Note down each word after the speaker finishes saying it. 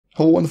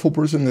Hello wonderful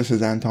person, this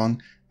is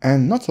Anton,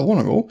 and not so long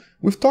ago,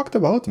 we've talked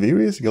about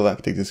various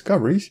galactic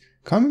discoveries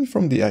coming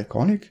from the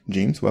iconic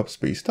James Webb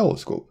Space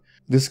Telescope.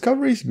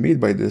 Discoveries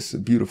made by this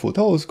beautiful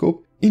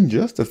telescope in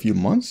just a few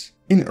months,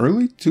 in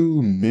early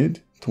to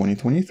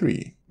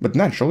mid-2023. But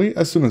naturally,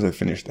 as soon as I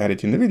finished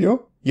editing the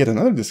video, yet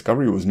another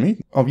discovery was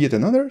made of yet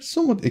another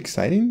somewhat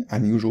exciting,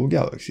 unusual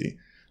galaxy.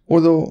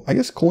 Although, I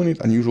guess calling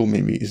it unusual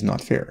maybe is not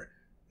fair.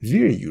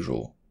 Very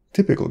usual,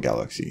 typical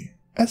galaxy.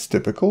 As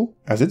typical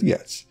as it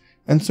gets.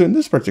 And so in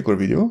this particular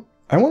video,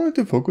 I wanted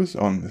to focus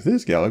on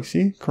this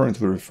galaxy,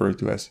 currently referred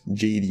to as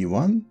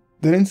JD1,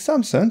 that in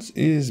some sense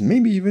is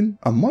maybe even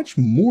a much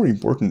more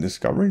important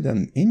discovery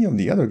than any of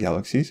the other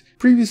galaxies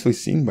previously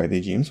seen by the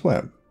James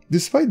Webb.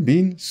 Despite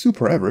being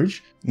super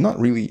average, not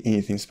really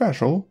anything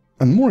special,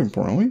 and more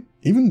importantly,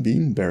 even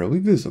being barely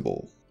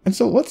visible. And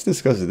so let's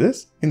discuss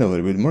this in a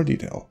little bit more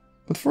detail.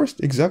 But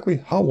first,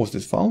 exactly how was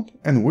this found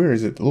and where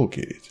is it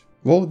located?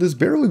 Well, this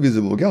barely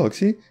visible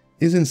galaxy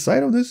is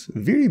inside of this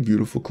very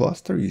beautiful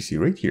cluster you see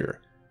right here.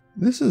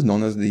 This is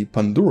known as the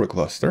Pandora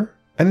cluster,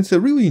 and it's a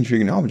really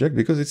intriguing object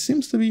because it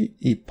seems to be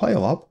a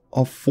pileup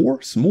of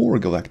 4 smaller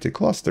galactic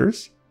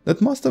clusters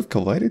that must have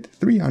collided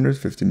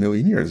 350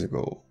 million years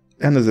ago.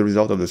 And as a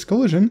result of this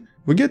collision,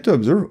 we get to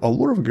observe a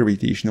lot of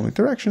gravitational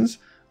interactions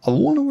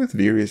along with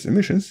various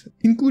emissions,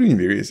 including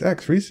various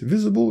X-rays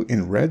visible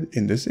in red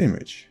in this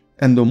image.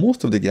 And though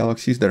most of the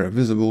galaxies that are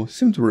visible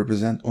seem to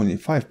represent only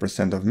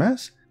 5% of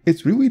mass,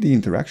 it's really the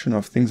interaction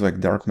of things like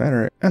dark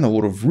matter and a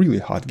lot of really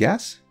hot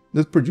gas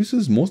that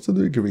produces most of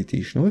the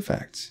gravitational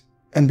effects.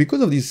 And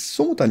because of these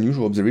somewhat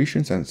unusual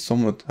observations and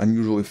somewhat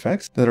unusual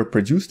effects that are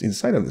produced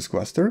inside of this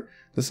cluster,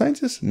 the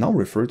scientists now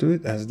refer to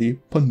it as the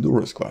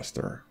Pandora's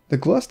cluster. The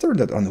cluster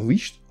that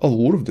unleashed a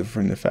lot of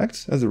different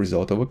effects as a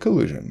result of a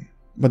collision.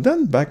 But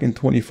then back in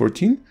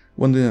 2014,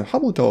 when the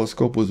Hubble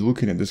telescope was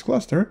looking at this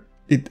cluster,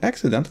 it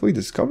accidentally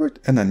discovered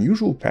an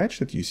unusual patch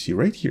that you see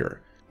right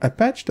here. A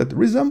patch that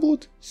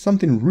resembled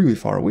something really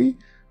far away,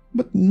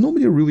 but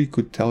nobody really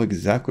could tell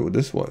exactly what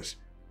this was.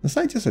 The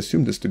scientists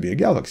assumed this to be a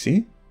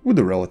galaxy, with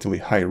a relatively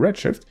high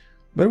redshift,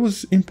 but it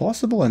was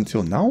impossible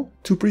until now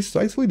to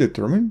precisely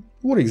determine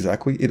what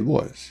exactly it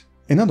was.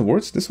 In other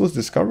words, this was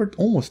discovered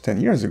almost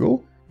 10 years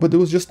ago, but there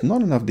was just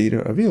not enough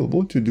data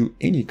available to do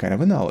any kind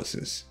of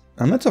analysis.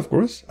 And that's of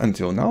course,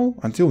 until now,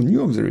 until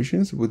new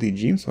observations with the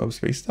James Webb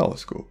Space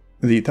Telescope.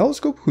 The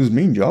telescope whose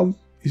main job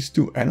is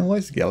to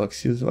analyze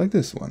galaxies like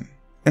this one.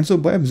 And so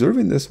by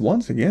observing this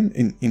once again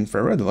in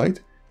infrared light,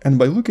 and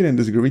by looking at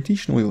this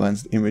gravitationally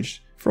lensed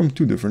image from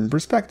 2 different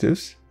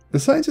perspectives, the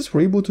scientists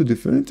were able to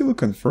definitively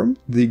confirm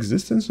the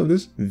existence of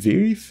this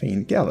very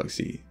faint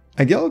galaxy.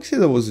 A galaxy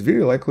that was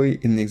very likely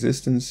in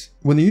existence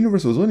when the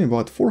universe was only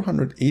about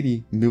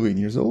 480 million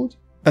years old,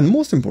 and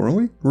most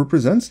importantly,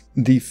 represents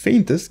the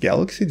faintest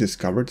galaxy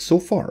discovered so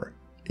far.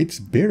 It's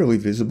barely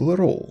visible at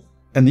all.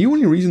 And the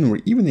only reason we're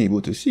even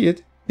able to see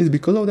it is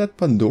because of that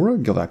Pandora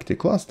galactic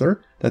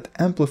cluster that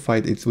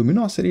amplified its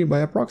luminosity by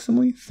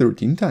approximately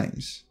 13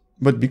 times.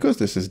 But because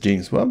this is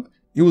James Webb,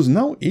 it was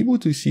now able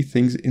to see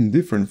things in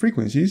different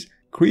frequencies,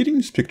 creating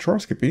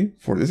spectroscopy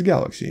for this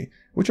galaxy,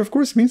 which of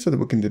course means that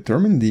we can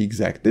determine the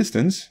exact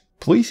distance,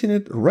 placing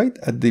it right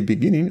at the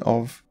beginning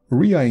of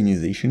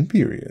reionization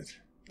period.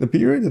 The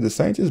period that the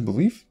scientists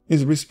believe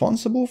is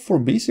responsible for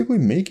basically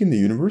making the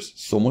universe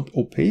somewhat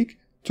opaque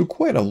to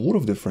quite a lot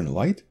of different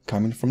light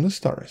coming from the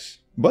stars.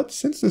 But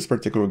since this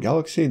particular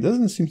galaxy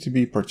doesn't seem to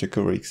be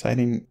particularly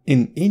exciting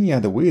in any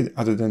other way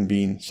other than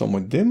being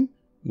somewhat dim,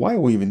 why are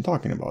we even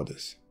talking about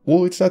this?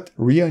 Well, it's that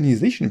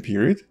reionization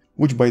period,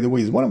 which by the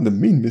way is one of the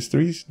main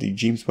mysteries the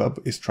James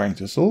Webb is trying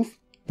to solve,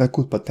 that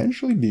could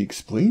potentially be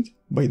explained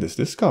by this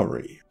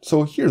discovery.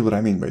 So here's what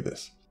I mean by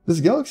this. This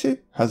galaxy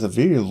has a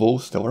very low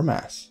stellar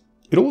mass.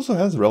 It also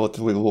has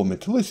relatively low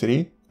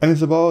metallicity and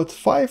is about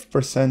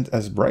 5%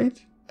 as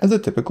bright as a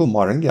typical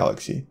modern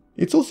galaxy.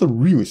 It's also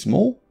really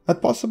small,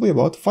 at possibly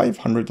about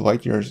 500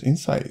 light years in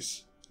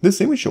size.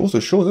 This image also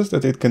shows us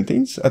that it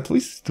contains at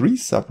least 3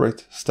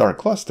 separate star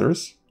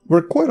clusters,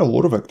 where quite a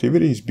lot of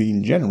activity is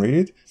being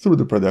generated through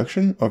the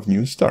production of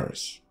new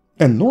stars.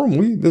 And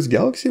normally, this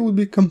galaxy would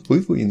be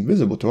completely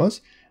invisible to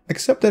us,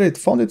 except that it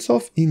found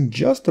itself in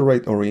just the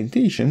right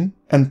orientation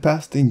and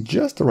passed in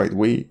just the right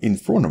way in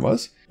front of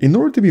us in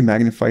order to be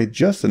magnified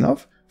just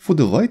enough for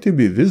the light to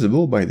be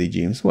visible by the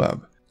James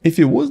Webb. If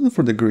it wasn't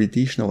for the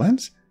gravitational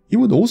lens, it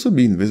would also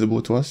be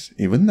invisible to us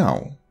even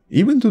now,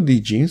 even to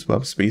the James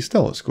Webb Space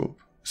Telescope.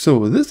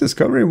 So this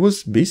discovery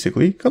was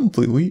basically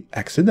completely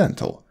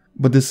accidental.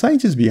 But the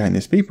scientists behind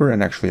this paper,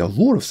 and actually a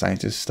lot of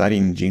scientists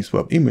studying James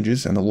Webb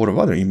images and a lot of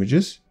other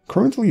images,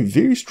 currently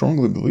very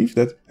strongly believe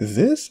that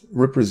this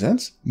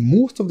represents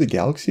most of the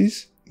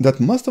galaxies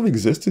that must have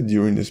existed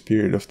during this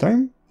period of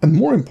time, and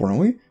more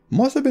importantly,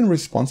 must have been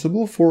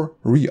responsible for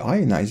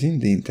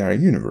reionizing the entire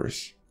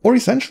universe. Or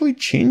essentially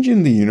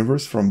changing the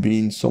universe from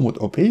being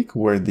somewhat opaque,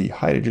 where the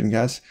hydrogen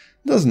gas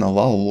doesn't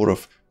allow a lot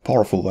of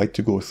powerful light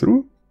to go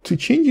through, to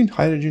changing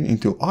hydrogen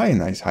into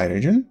ionized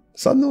hydrogen,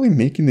 suddenly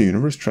making the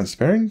universe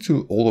transparent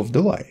to all of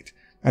the light.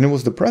 And it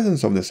was the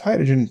presence of this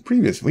hydrogen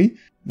previously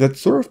that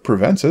sort of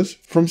prevents us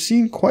from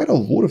seeing quite a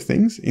lot of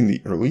things in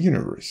the early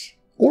universe.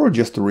 Or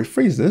just to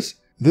rephrase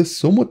this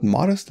somewhat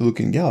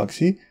modest-looking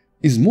galaxy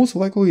is most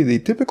likely the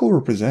typical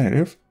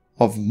representative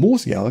of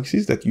most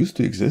galaxies that used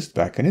to exist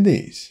back in the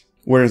days.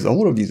 Whereas a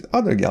lot of these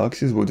other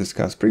galaxies we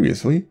discussed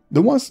previously,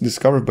 the ones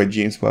discovered by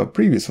James Webb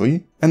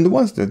previously, and the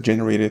ones that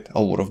generated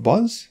a lot of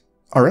buzz,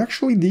 are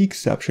actually the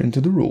exception to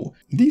the rule.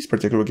 These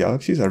particular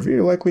galaxies are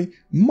very likely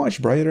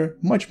much brighter,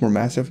 much more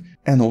massive,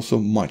 and also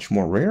much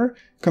more rare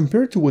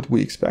compared to what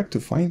we expect to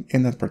find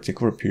in that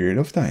particular period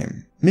of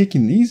time,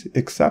 making these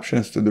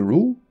exceptions to the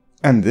rule,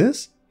 and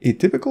this a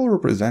typical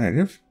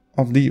representative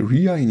of the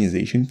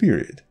reionization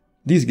period.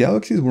 These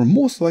galaxies were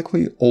most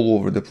likely all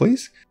over the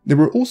place. They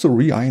were also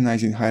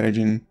reionizing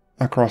hydrogen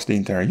across the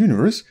entire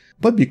universe,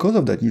 but because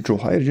of that neutral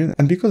hydrogen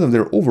and because of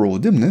their overall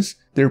dimness,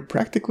 they're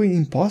practically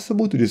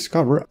impossible to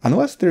discover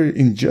unless they're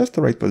in just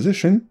the right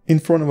position in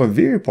front of a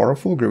very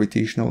powerful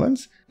gravitational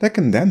lens that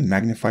can then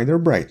magnify their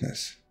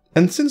brightness.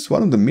 And since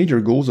one of the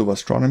major goals of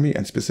astronomy,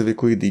 and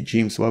specifically the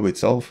James Webb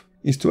itself,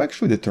 is to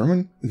actually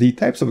determine the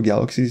types of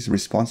galaxies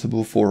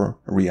responsible for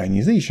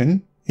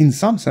reionization, in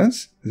some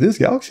sense, this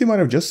galaxy might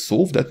have just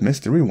solved that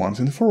mystery once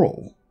and for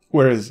all.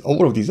 Whereas a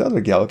lot of these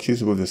other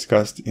galaxies we've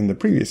discussed in the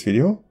previous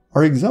video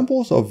are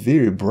examples of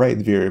very bright,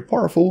 very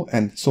powerful,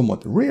 and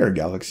somewhat rare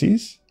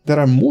galaxies that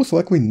are most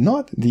likely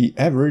not the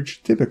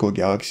average typical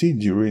galaxy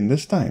during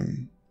this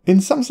time.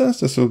 In some sense,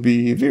 this will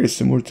be very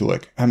similar to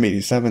like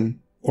M87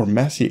 or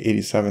Messier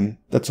 87,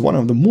 that's one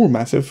of the more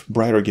massive,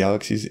 brighter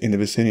galaxies in the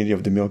vicinity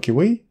of the Milky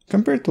Way,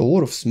 compared to a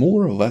lot of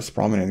smaller, less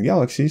prominent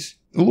galaxies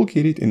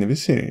located in the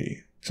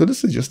vicinity. So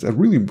this is just a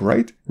really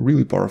bright,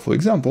 really powerful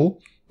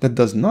example that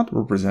does not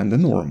represent the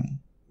norm.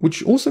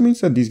 Which also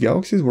means that these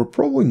galaxies were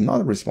probably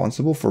not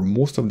responsible for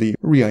most of the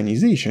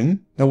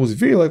reionization that was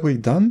very likely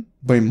done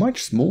by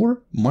much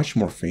smaller, much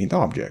more faint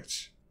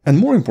objects. And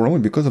more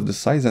importantly, because of the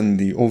size and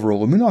the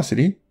overall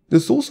luminosity,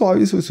 this also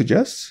obviously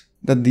suggests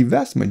that the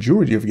vast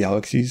majority of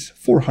galaxies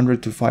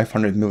 400 to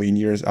 500 million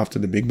years after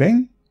the Big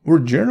Bang were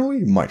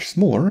generally much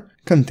smaller,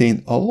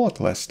 contained a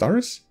lot less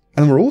stars,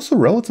 and were also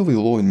relatively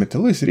low in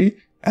metallicity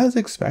as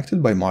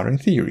expected by modern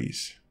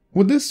theories.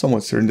 With this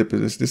somewhat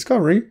serendipitous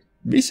discovery,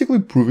 basically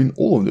proving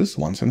all of this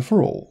once and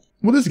for all.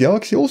 With this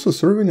galaxy also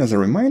serving as a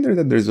reminder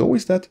that there's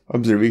always that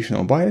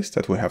observational bias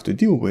that we have to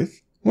deal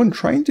with when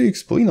trying to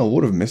explain a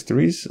lot of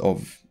mysteries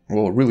of,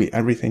 well, really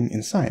everything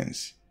in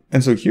science.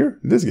 And so here,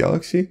 this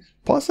galaxy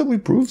possibly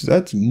proves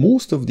that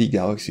most of the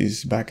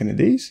galaxies back in the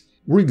days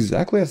were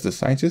exactly as the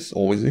scientists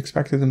always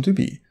expected them to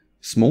be.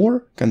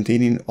 Smaller,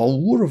 containing a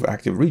lot of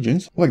active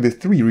regions, like the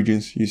 3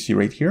 regions you see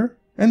right here,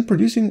 and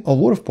producing a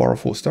lot of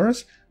powerful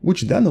stars,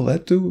 which then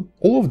led to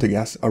all of the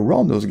gas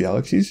around those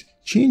galaxies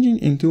changing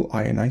into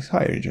ionized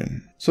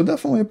hydrogen. So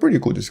definitely a pretty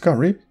cool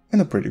discovery and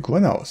a pretty cool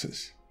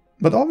analysis.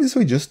 But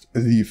obviously just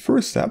the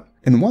first step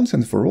in once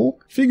and for all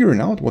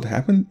figuring out what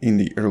happened in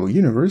the early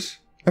universe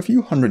a few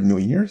 100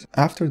 million years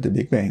after the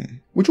Big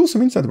Bang. Which also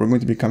means that we're going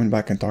to be coming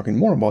back and talking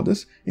more about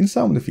this in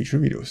some of the future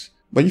videos.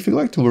 But if you'd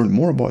like to learn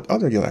more about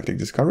other galactic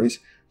discoveries,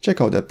 check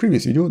out that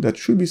previous video that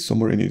should be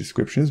somewhere in the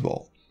description as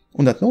well.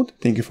 On that note,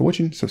 thank you for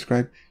watching,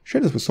 subscribe, share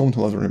this with someone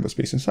who loves learning about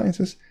space and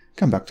sciences,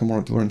 come back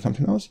tomorrow to learn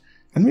something else,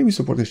 and maybe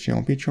support this channel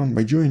on Patreon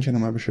by joining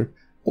channel membership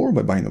or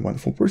by buying the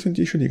Wonderful Person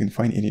t-shirt you can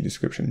find in the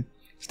description.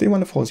 Stay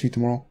wonderful, I'll see you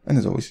tomorrow, and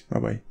as always, bye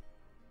bye.